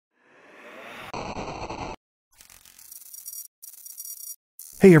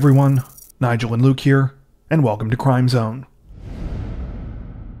Hey everyone, Nigel and Luke here, and welcome to Crime Zone.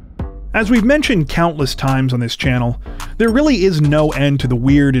 As we've mentioned countless times on this channel, there really is no end to the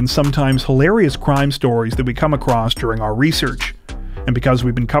weird and sometimes hilarious crime stories that we come across during our research. And because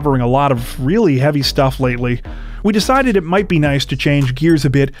we've been covering a lot of really heavy stuff lately, we decided it might be nice to change gears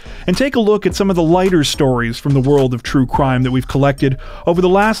a bit and take a look at some of the lighter stories from the world of true crime that we've collected over the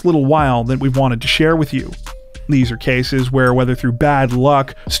last little while that we've wanted to share with you. These are cases where, whether through bad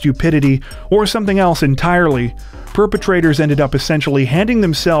luck, stupidity, or something else entirely, perpetrators ended up essentially handing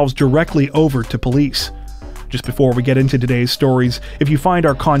themselves directly over to police. Just before we get into today's stories, if you find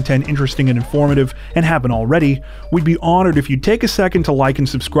our content interesting and informative and haven't already, we'd be honored if you'd take a second to like and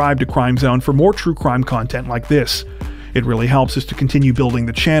subscribe to Crime Zone for more true crime content like this. It really helps us to continue building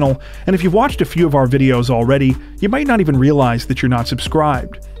the channel, and if you've watched a few of our videos already, you might not even realize that you're not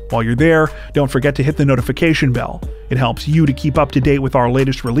subscribed. While you're there, don't forget to hit the notification bell. It helps you to keep up to date with our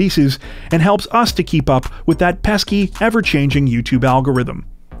latest releases, and helps us to keep up with that pesky, ever-changing YouTube algorithm.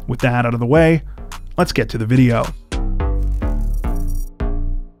 With that out of the way, let's get to the video.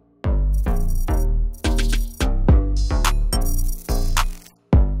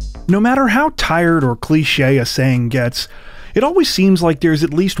 No matter how tired or cliche a saying gets, it always seems like there's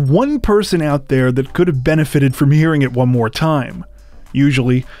at least one person out there that could have benefited from hearing it one more time.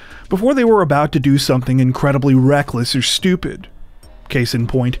 Usually, before they were about to do something incredibly reckless or stupid. Case in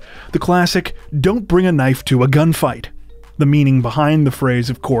point, the classic, "Don't bring a knife to a gunfight." The meaning behind the phrase,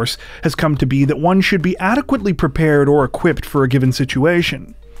 of course, has come to be that one should be adequately prepared or equipped for a given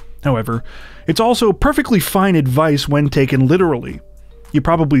situation. However, it's also perfectly fine advice when taken literally. You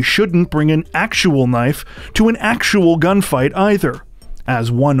probably shouldn't bring an actual knife to an actual gunfight either.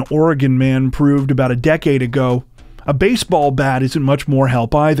 As one Oregon man proved about a decade ago, a baseball bat isn't much more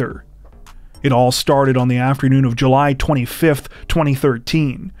help either. It all started on the afternoon of July 25th,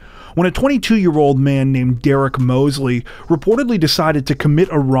 2013, when a 22-year-old man named Derek Mosley reportedly decided to commit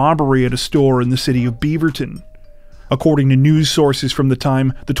a robbery at a store in the city of Beaverton. According to news sources from the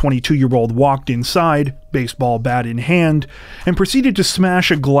time, the 22-year-old walked inside, baseball bat in hand, and proceeded to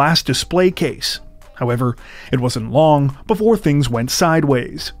smash a glass display case. However, it wasn't long before things went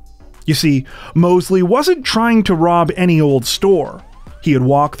sideways. You see, Mosley wasn't trying to rob any old store. He had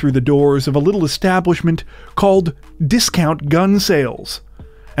walked through the doors of a little establishment called Discount Gun Sales.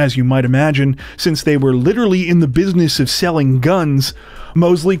 As you might imagine, since they were literally in the business of selling guns,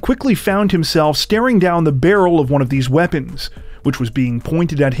 Mosley quickly found himself staring down the barrel of one of these weapons, which was being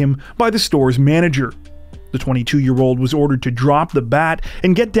pointed at him by the store's manager. The 22-year-old was ordered to drop the bat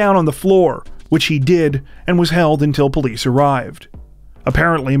and get down on the floor, which he did and was held until police arrived.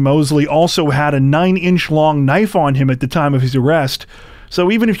 Apparently, Mosley also had a 9-inch long knife on him at the time of his arrest,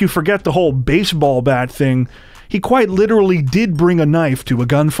 so even if you forget the whole baseball bat thing, he quite literally did bring a knife to a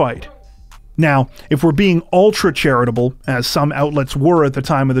gunfight. Now, if we're being ultra charitable, as some outlets were at the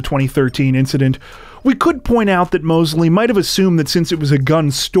time of the 2013 incident, we could point out that Mosley might have assumed that since it was a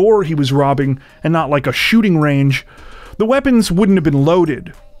gun store he was robbing and not like a shooting range, the weapons wouldn't have been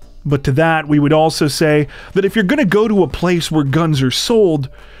loaded. But to that, we would also say that if you're going to go to a place where guns are sold,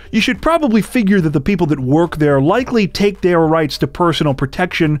 you should probably figure that the people that work there likely take their rights to personal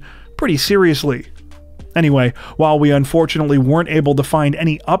protection pretty seriously. Anyway, while we unfortunately weren't able to find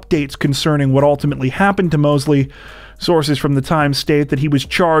any updates concerning what ultimately happened to Mosley, sources from the time state that he was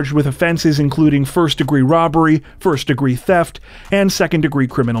charged with offenses including first-degree robbery, first-degree theft, and second-degree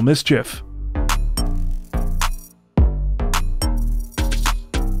criminal mischief.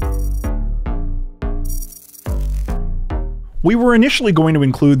 We were initially going to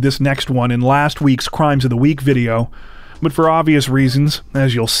include this next one in last week's Crimes of the Week video, but for obvious reasons,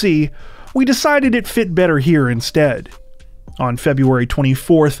 as you'll see, we decided it fit better here instead. On February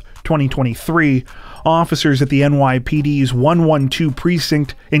 24th, 2023, officers at the NYPD's 112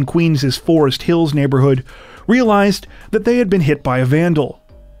 precinct in Queens' Forest Hills neighborhood realized that they had been hit by a vandal.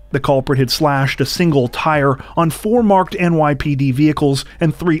 The culprit had slashed a single tire on 4 marked NYPD vehicles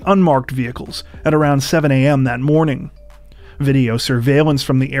and 3 unmarked vehicles at around 7 a.m. that morning. Video surveillance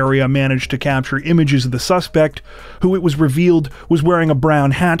from the area managed to capture images of the suspect, who it was revealed was wearing a brown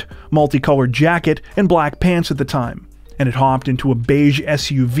hat, multicolored jacket, and black pants at the time, and had hopped into a beige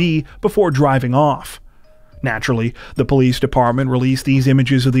SUV before driving off. Naturally, the police department released these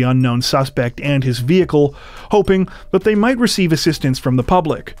images of the unknown suspect and his vehicle, hoping that they might receive assistance from the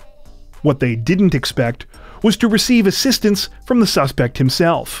public. What they didn't expect was to receive assistance from the suspect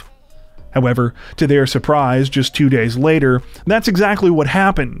himself. However, to their surprise, just 2 days later, that's exactly what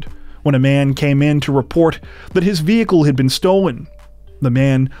happened, when a man came in to report that his vehicle had been stolen. The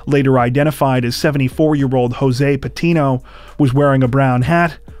man, later identified as 74-year-old Jose Patino, was wearing a brown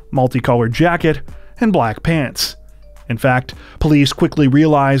hat, multicolored jacket, and black pants. In fact, police quickly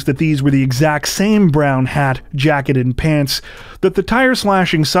realized that these were the exact same brown hat, jacket, and pants that the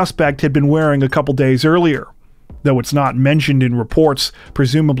tire-slashing suspect had been wearing a couple days earlier. Though it's not mentioned in reports,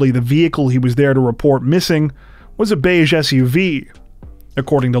 presumably the vehicle he was there to report missing was a beige SUV.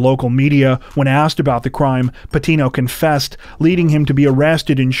 According to local media, when asked about the crime, Patino confessed, leading him to be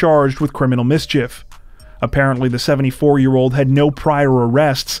arrested and charged with criminal mischief. Apparently, the 74-year-old had no prior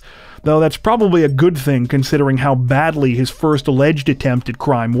arrests, though that's probably a good thing considering how badly his first alleged attempt at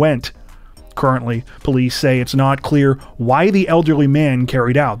crime went. Currently, police say it's not clear why the elderly man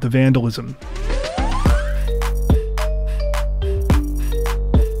carried out the vandalism.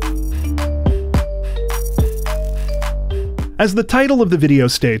 As the title of the video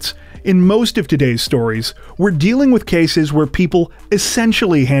states, in most of today's stories, we're dealing with cases where people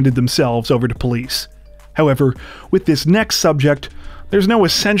essentially handed themselves over to police. However, with this next subject, there's no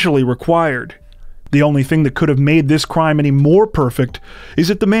essentially required. The only thing that could have made this crime any more perfect is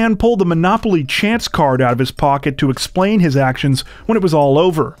that the man pulled the Monopoly chance card out of his pocket to explain his actions when it was all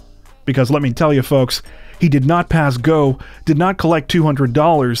over. Because let me tell you folks, he did not pass go, did not collect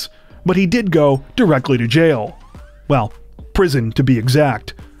 $200, but he did go directly to jail. Well, prison to be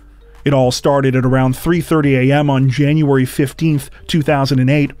exact. It all started at around 3:30 a.m. on January 15th,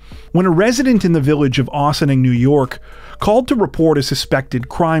 2008, when a resident in the village of Ossining, New York, called to report a suspected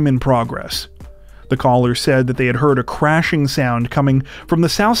crime in progress. The caller said that they had heard a crashing sound coming from the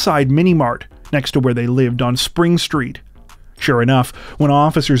Southside Mini-Mart next to where they lived on Spring Street. Sure enough, when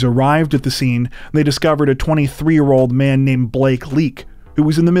officers arrived at the scene, they discovered a 23-year-old man named Blake Leake, who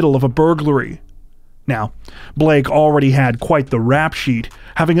was in the middle of a burglary. Now, Blake already had quite the rap sheet,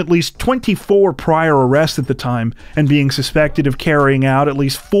 having at least 24 prior arrests at the time and being suspected of carrying out at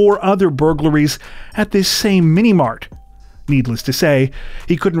least 4 other burglaries at this same mini-mart. Needless to say,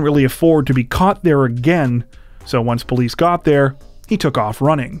 he couldn't really afford to be caught there again, so once police got there, he took off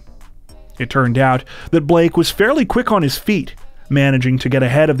running. It turned out that Blake was fairly quick on his feet, managing to get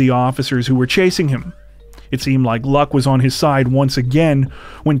ahead of the officers who were chasing him. It seemed like luck was on his side once again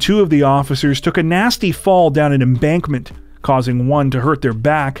when 2 of the officers took a nasty fall down an embankment, causing one to hurt their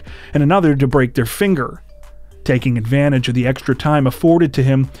back and another to break their finger. Taking advantage of the extra time afforded to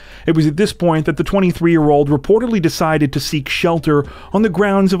him, it was at this point that the 23-year-old reportedly decided to seek shelter on the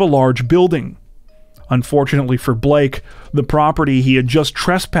grounds of a large building. Unfortunately for Blake, the property he had just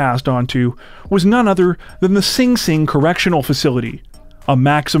trespassed onto was none other than the Sing Sing Correctional Facility, a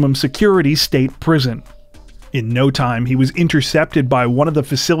maximum security state prison. In no time, he was intercepted by one of the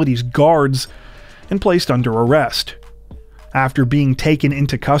facility's guards and placed under arrest. After being taken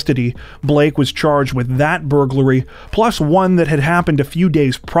into custody, Blake was charged with that burglary, plus one that had happened a few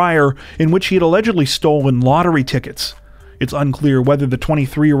days prior in which he had allegedly stolen lottery tickets. It's unclear whether the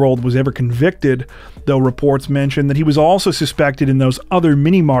 23-year-old was ever convicted, though reports mention that he was also suspected in those other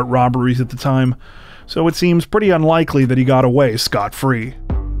mini-mart robberies at the time, so it seems pretty unlikely that he got away scot-free.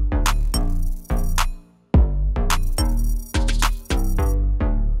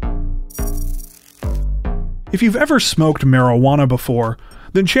 If you've ever smoked marijuana before,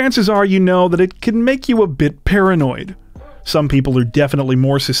 then chances are you know that it can make you a bit paranoid. Some people are definitely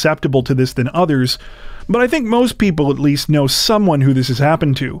more susceptible to this than others, but I think most people at least know someone who this has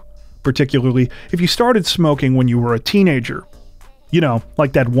happened to, particularly if you started smoking when you were a teenager. You know,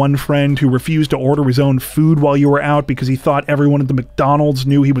 like that one friend who refused to order his own food while you were out because he thought everyone at the McDonald's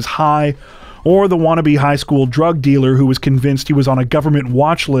knew he was high, or the wannabe high school drug dealer who was convinced he was on a government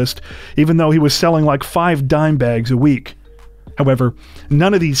watch list even though he was selling like 5 dime bags a week. However,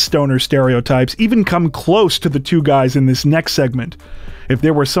 none of these stoner stereotypes even come close to the 2 guys in this next segment. If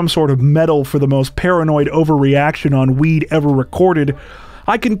there were some sort of medal for the most paranoid overreaction on weed ever recorded,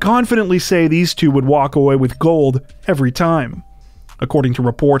 I can confidently say these 2 would walk away with gold every time. According to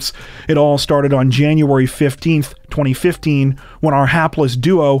reports, it all started on January 15th, 2015, when our hapless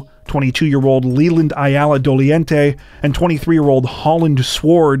duo, 22-year-old Leland Ayala Doliente and 23-year-old Holland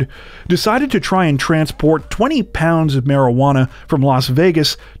Sword, decided to try and transport 20 pounds of marijuana from Las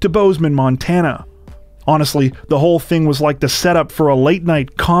Vegas to Bozeman, Montana. Honestly, the whole thing was like the setup for a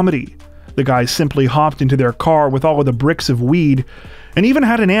late-night comedy. The guys simply hopped into their car with all of the bricks of weed, and even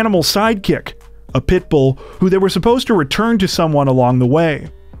had an animal sidekick, a pit bull who they were supposed to return to someone along the way.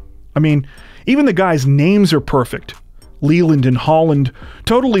 I mean, even the guys' names are perfect. Leland and Holland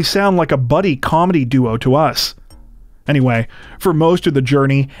totally sound like a buddy comedy duo to us. Anyway, for most of the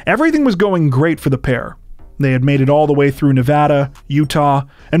journey, everything was going great for the pair. They had made it all the way through Nevada, Utah,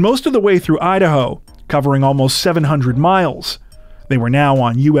 and most of the way through Idaho, covering almost 700 miles. They were now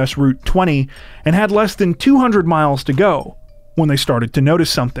on US Route 20 and had less than 200 miles to go when they started to notice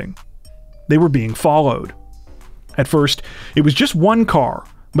something. They were being followed. At first, it was just one car,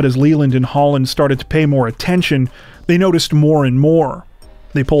 but as Leland and Holland started to pay more attention, they noticed more and more.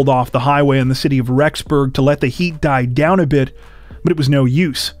 They pulled off the highway in the city of Rexburg to let the heat die down a bit, but it was no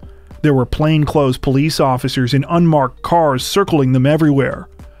use. There were plainclothes police officers in unmarked cars circling them everywhere.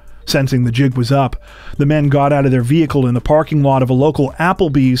 Sensing the jig was up, the men got out of their vehicle in the parking lot of a local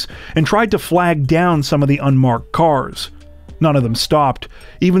Applebee's and tried to flag down some of the unmarked cars. None of them stopped,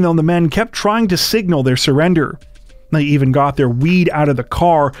 even though the men kept trying to signal their surrender. They even got their weed out of the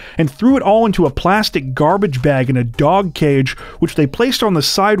car and threw it all into a plastic garbage bag in a dog cage, which they placed on the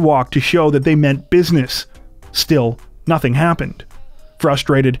sidewalk to show that they meant business. Still, nothing happened.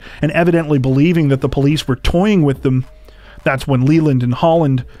 Frustrated and evidently believing that the police were toying with them, that's when Leland and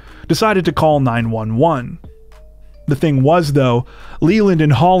Holland decided to call 911. The thing was, though, Leland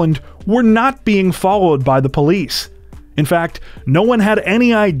and Holland were not being followed by the police. In fact, no one had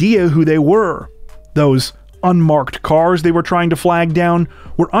any idea who they were. Those unmarked cars they were trying to flag down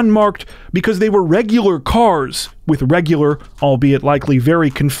were unmarked because they were regular cars with regular, albeit likely very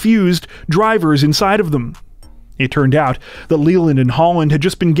confused, drivers inside of them. It turned out that Leland and Holland had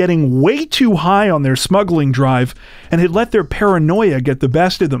just been getting way too high on their smuggling drive and had let their paranoia get the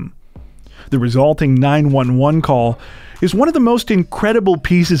best of them. The resulting 911 call is one of the most incredible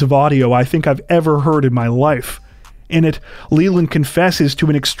pieces of audio I think I've ever heard in my life. In it, Leland confesses to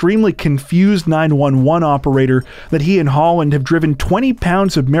an extremely confused 911 operator that he and Holland have driven 20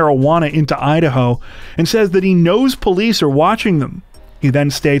 pounds of marijuana into Idaho and says that he knows police are watching them. He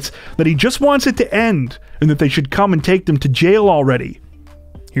then states that he just wants it to end and that they should come and take them to jail already.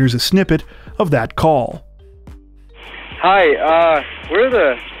 Here's a snippet of that call. Hi, we're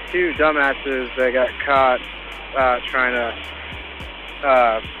the two dumbasses that got caught trying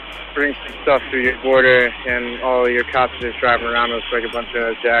to bring some stuff through your border, and all your cops are just driving around us like a bunch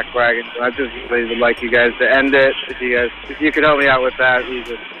of jack wagons. I just really would like you guys to end it. If you could help me out with that, we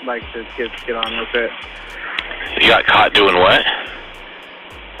would like to get on with it. You got caught doing what?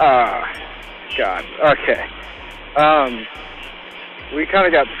 God. Okay. We kind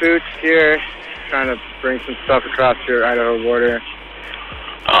of got pooched here, trying to bring some stuff across your Idaho border.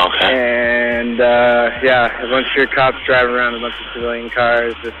 Okay. And, yeah, a bunch of your cops driving around a bunch of civilian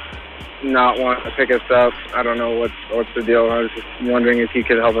cars, just not wanting to pick us up. I don't know what's the deal. I was just wondering if you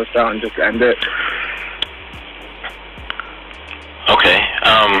could help us out and just end it. Okay.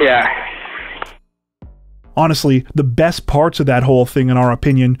 Yeah. Honestly, the best parts of that whole thing, in our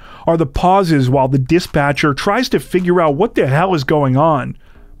opinion, are the pauses while the dispatcher tries to figure out what the hell is going on,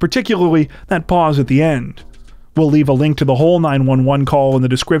 particularly that pause at the end. We'll leave a link to the whole 911 call in the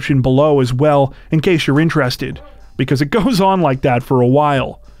description below as well, in case you're interested, because it goes on like that for a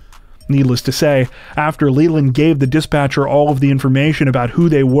while. Needless to say, after Leland gave the dispatcher all of the information about who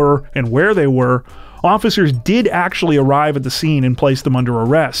they were and where they were, officers did actually arrive at the scene and place them under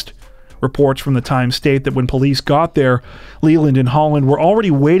arrest. Reports from the Times state that when police got there, Leland and Holland were already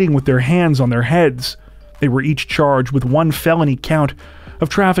waiting with their hands on their heads. They were each charged with one felony count of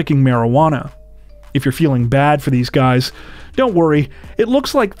trafficking marijuana. If you're feeling bad for these guys, don't worry, it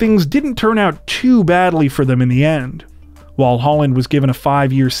looks like things didn't turn out too badly for them in the end. While Holland was given a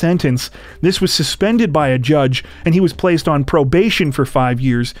 5-year sentence, this was suspended by a judge and he was placed on probation for 5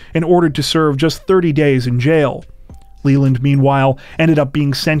 years and ordered to serve just 30 days in jail. Leland, meanwhile, ended up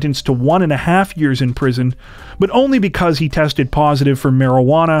being sentenced to 1.5 years in prison, but only because he tested positive for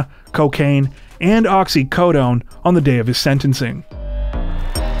marijuana, cocaine, and oxycodone on the day of his sentencing.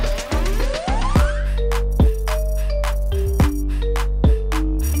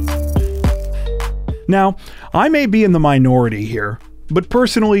 Now, I may be in the minority here, but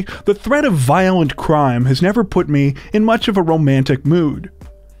personally, the threat of violent crime has never put me in much of a romantic mood.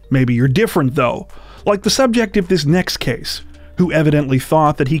 Maybe you're different though, like the subject of this next case, who evidently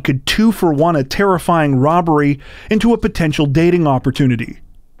thought that he could 2-for-1 a terrifying robbery into a potential dating opportunity.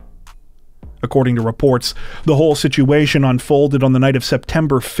 According to reports, the whole situation unfolded on the night of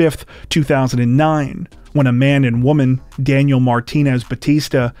September 5th, 2009, when a man and woman, Daniel Martinez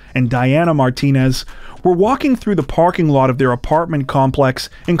Batista and Diana Martinez, were walking through the parking lot of their apartment complex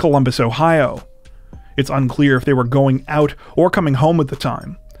in Columbus, Ohio. It's unclear if they were going out or coming home at the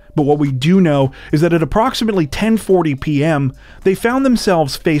time, but what we do know is that at approximately 10:40 p.m., they found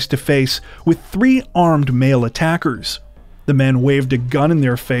themselves face to face with 3 armed male attackers. The men waved a gun in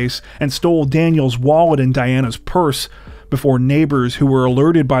their face and stole Daniel's wallet and Diana's purse before neighbors who were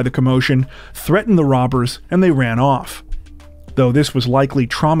alerted by the commotion threatened the robbers and they ran off. Though this was likely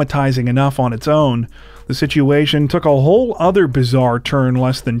traumatizing enough on its own, The situation took a whole other bizarre turn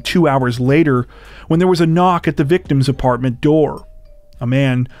less than 2 hours later when there was a knock at the victim's apartment door. A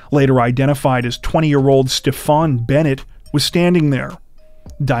man, later identified as 20-year-old Stefan Bennett, was standing there.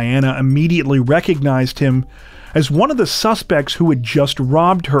 Diana immediately recognized him as one of the suspects who had just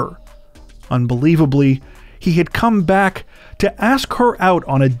robbed her. Unbelievably, he had come back to ask her out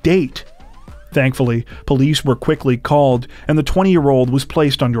on a date. Thankfully, police were quickly called and the 20-year-old was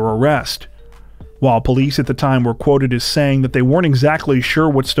placed under arrest. While police at the time were quoted as saying that they weren't exactly sure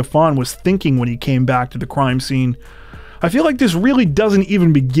what Stefan was thinking when he came back to the crime scene, I feel like this really doesn't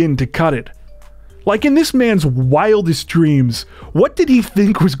even begin to cut it. Like, in this man's wildest dreams, what did he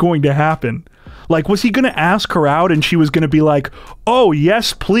think was going to happen? Like, was he going to ask her out and she was going to be like, "Oh,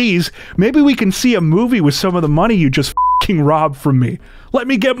 yes, please, maybe we can see a movie with some of the money you just f***ing robbed from me. Let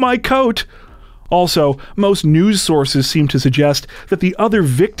me get my coat." Also, most news sources seem to suggest that the other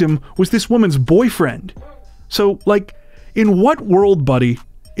victim was this woman's boyfriend. So, like, in what world, buddy?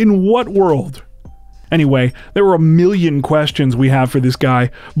 In what world? Anyway, there were a million questions we have for this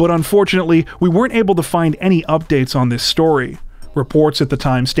guy, but unfortunately, we weren't able to find any updates on this story. Reports at the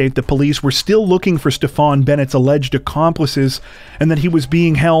time state that police were still looking for Stefan Bennett's alleged accomplices, and that he was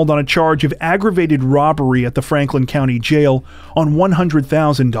being held on a charge of aggravated robbery at the Franklin County Jail on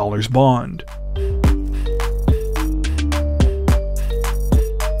 $100,000 bond.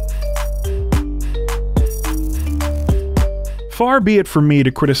 Far be it from me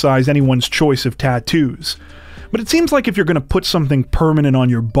to criticize anyone's choice of tattoos, but it seems like if you're going to put something permanent on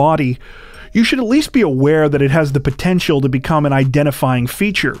your body, you should at least be aware that it has the potential to become an identifying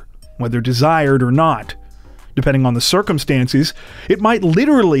feature, whether desired or not. Depending on the circumstances, it might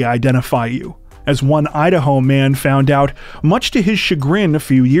literally identify you, as one Idaho man found out, much to his chagrin a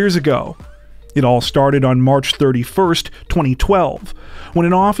few years ago. It all started on March 31st, 2012, when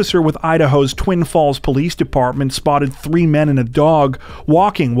an officer with Idaho's Twin Falls Police Department spotted 3 men and a dog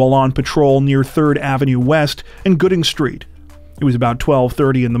walking while on patrol near 3rd Avenue West and Gooding Street. It was about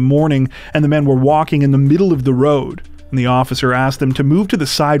 12:30 in the morning, and the men were walking in the middle of the road, and the officer asked them to move to the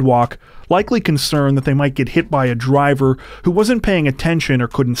sidewalk, likely concerned that they might get hit by a driver who wasn't paying attention or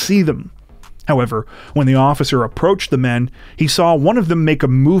couldn't see them. However, when the officer approached the men, he saw one of them make a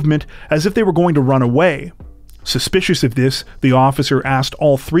movement as if they were going to run away. Suspicious of this, the officer asked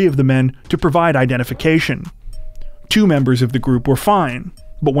all 3 of the men to provide identification. 2 members of the group were fine,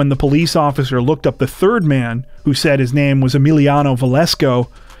 but when the police officer looked up the 3rd man, who said his name was Emiliano Valesco,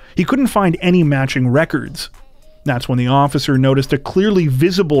 he couldn't find any matching records. That's when the officer noticed a clearly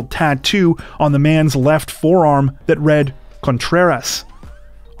visible tattoo on the man's left forearm that read Contreras.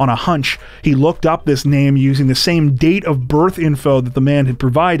 On a hunch, he looked up this name using the same date of birth info that the man had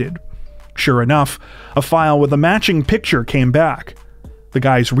provided. Sure enough, a file with a matching picture came back. The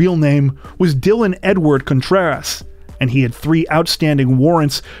guy's real name was Dylan Edward Contreras, and he had 3 outstanding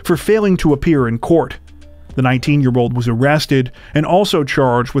warrants for failing to appear in court. The 19-year-old was arrested and also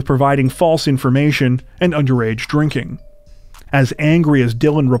charged with providing false information and underage drinking. As angry as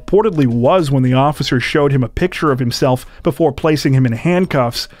Dylan reportedly was when the officer showed him a picture of himself before placing him in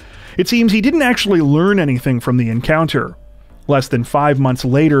handcuffs, it seems he didn't actually learn anything from the encounter. Less than 5 months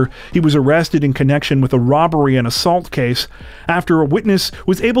later, he was arrested in connection with a robbery and assault case after a witness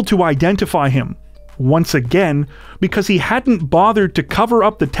was able to identify him, once again because he hadn't bothered to cover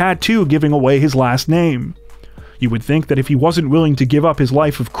up the tattoo giving away his last name. You would think that if he wasn't willing to give up his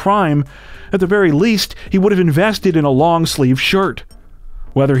life of crime, at the very least, he would have invested in a long-sleeve shirt.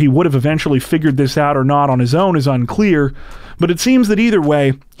 Whether he would have eventually figured this out or not on his own is unclear, but it seems that either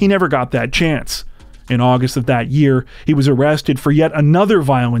way, he never got that chance. In August of that year, he was arrested for yet another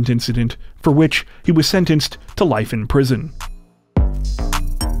violent incident, for which he was sentenced to life in prison.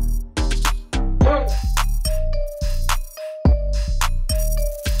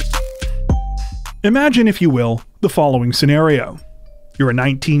 Imagine, if you will, the following scenario. You're a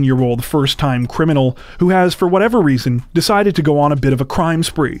 19-year-old first-time criminal who has, for whatever reason, decided to go on a bit of a crime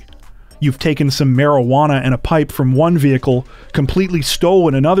spree. You've taken some marijuana and a pipe from one vehicle, completely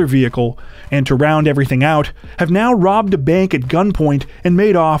stolen another vehicle, and to round everything out, have now robbed a bank at gunpoint and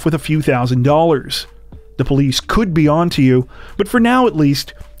made off with a few $1,000s. The police could be onto you, but for now at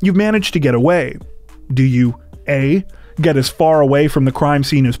least, you've managed to get away. Do you A. get as far away from the crime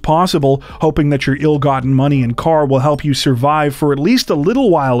scene as possible, hoping that your ill-gotten money and car will help you survive for at least a little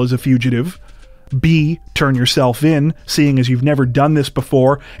while as a fugitive? B. turn yourself in, seeing as you've never done this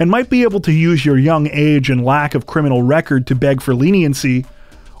before, and might be able to use your young age and lack of criminal record to beg for leniency?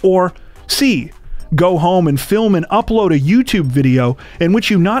 Or C. go home and film and upload a YouTube video in which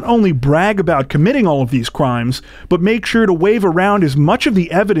you not only brag about committing all of these crimes, but make sure to wave around as much of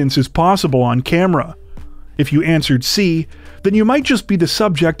the evidence as possible on camera? If you answered C, then you might just be the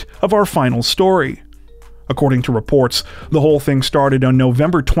subject of our final story. According to reports, the whole thing started on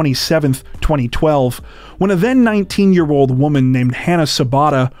November 27, 2012, when a then 19-year-old woman named Hannah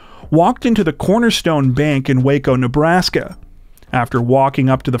Sabata walked into the Cornerstone Bank in Waco, Nebraska. After walking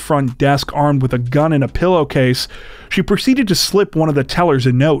up to the front desk armed with a gun and a pillowcase, she proceeded to slip one of the tellers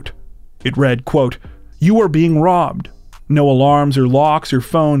a note. It read, quote, "You are being robbed. No alarms or locks or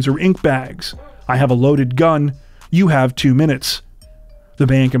phones or ink bags. I have a loaded gun. You have 2 minutes." The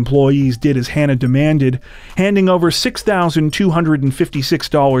bank employees did as Hannah demanded, handing over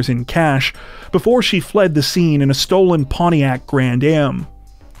 $6,256 in cash before she fled the scene in a stolen Pontiac Grand Am.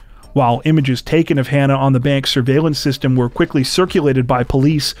 While images taken of Hannah on the bank's surveillance system were quickly circulated by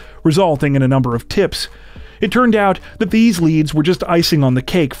police, resulting in a number of tips, it turned out that these leads were just icing on the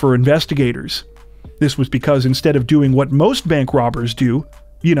cake for investigators. This was because instead of doing what most bank robbers do,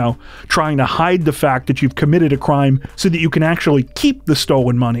 trying to hide the fact that you've committed a crime so that you can actually keep the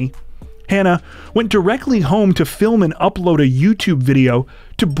stolen money, Hannah went directly home to film and upload a YouTube video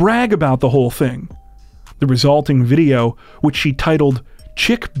to brag about the whole thing. The resulting video, which she titled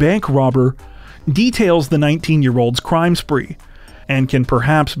 "Chick Bank Robber," details the 19-year-old's crime spree, and can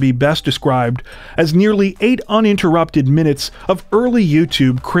perhaps be best described as nearly 8 uninterrupted minutes of early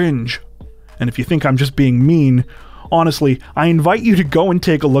YouTube cringe. And if you think I'm just being mean, honestly, I invite you to go and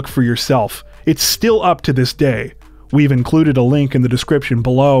take a look for yourself. It's still up to this day. We've included a link in the description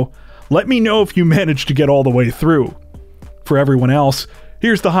below. Let me know if you managed to get all the way through. For everyone else,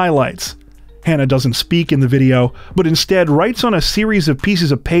 here's the highlights. Hannah doesn't speak in the video, but instead writes on a series of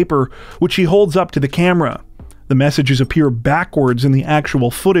pieces of paper which she holds up to the camera. The messages appear backwards in the actual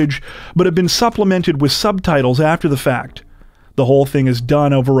footage, but have been supplemented with subtitles after the fact. The whole thing is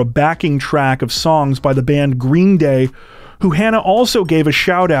done over a backing track of songs by the band Green Day, who Hannah also gave a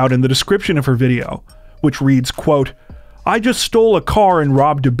shout out in the description of her video, which reads, quote, "I just stole a car and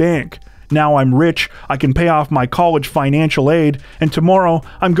robbed a bank. Now I'm rich, I can pay off my college financial aid, and tomorrow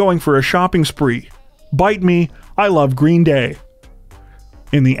I'm going for a shopping spree. Bite me, I love Green Day."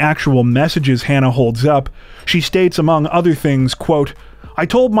 In the actual messages Hannah holds up, she states among other things, quote, "I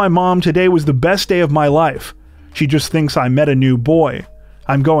told my mom today was the best day of my life. She just thinks I met a new boy.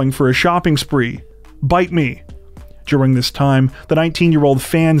 I'm going for a shopping spree. Bite me." During this time, the 19-year-old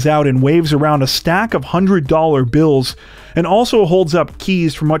fans out and waves around a stack of $100 bills, and also holds up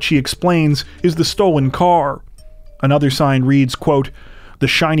keys from what she explains is the stolen car. Another sign reads, quote, "The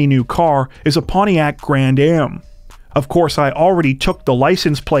shiny new car is a Pontiac Grand Am. Of course, I already took the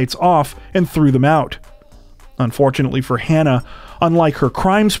license plates off and threw them out." Unfortunately for Hannah, unlike her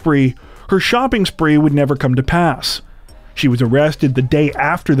crime spree, her shopping spree would never come to pass. She was arrested the day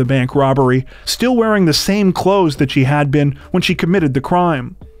after the bank robbery, still wearing the same clothes that she had been when she committed the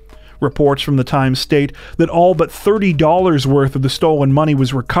crime. Reports from the Times state that all but $30 worth of the stolen money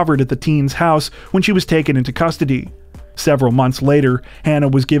was recovered at the teen's house when she was taken into custody. Several months later, Hannah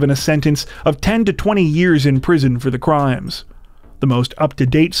was given a sentence of 10 to 20 years in prison for the crimes. The most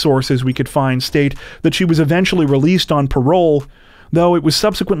up-to-date sources we could find state that she was eventually released on parole, though it was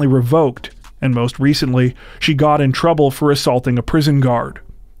subsequently revoked, and most recently, she got in trouble for assaulting a prison guard.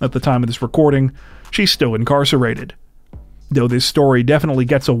 At the time of this recording, she's still incarcerated. Though this story definitely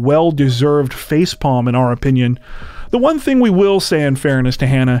gets a well-deserved facepalm in our opinion, the one thing we will say in fairness to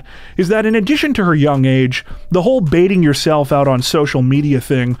Hannah is that in addition to her young age, the whole baiting yourself out on social media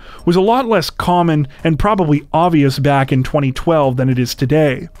thing was a lot less common and probably obvious back in 2012 than it is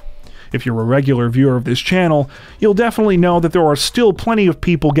today. If you're a regular viewer of this channel, you'll definitely know that there are still plenty of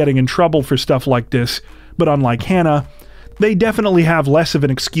people getting in trouble for stuff like this, but unlike Hannah, they definitely have less of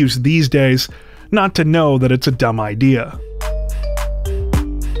an excuse these days not to know that it's a dumb idea.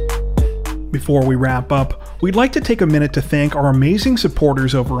 Before we wrap up, we'd like to take a minute to thank our amazing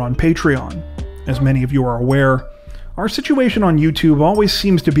supporters over on Patreon. As many of you are aware, our situation on YouTube always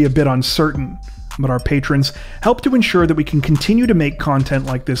seems to be a bit uncertain, but our patrons help to ensure that we can continue to make content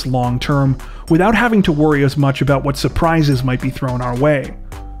like this long term without having to worry as much about what surprises might be thrown our way.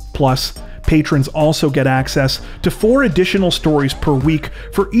 Plus, patrons also get access to 4 additional stories per week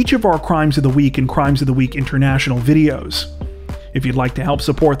for each of our Crimes of the Week and Crimes of the Week International videos. If you'd like to help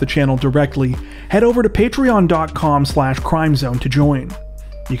support the channel directly, head over to patreon.com/crimezone to join.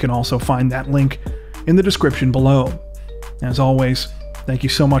 You can also find that link in the description below. As always, thank you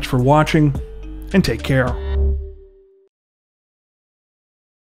so much for watching, and take care.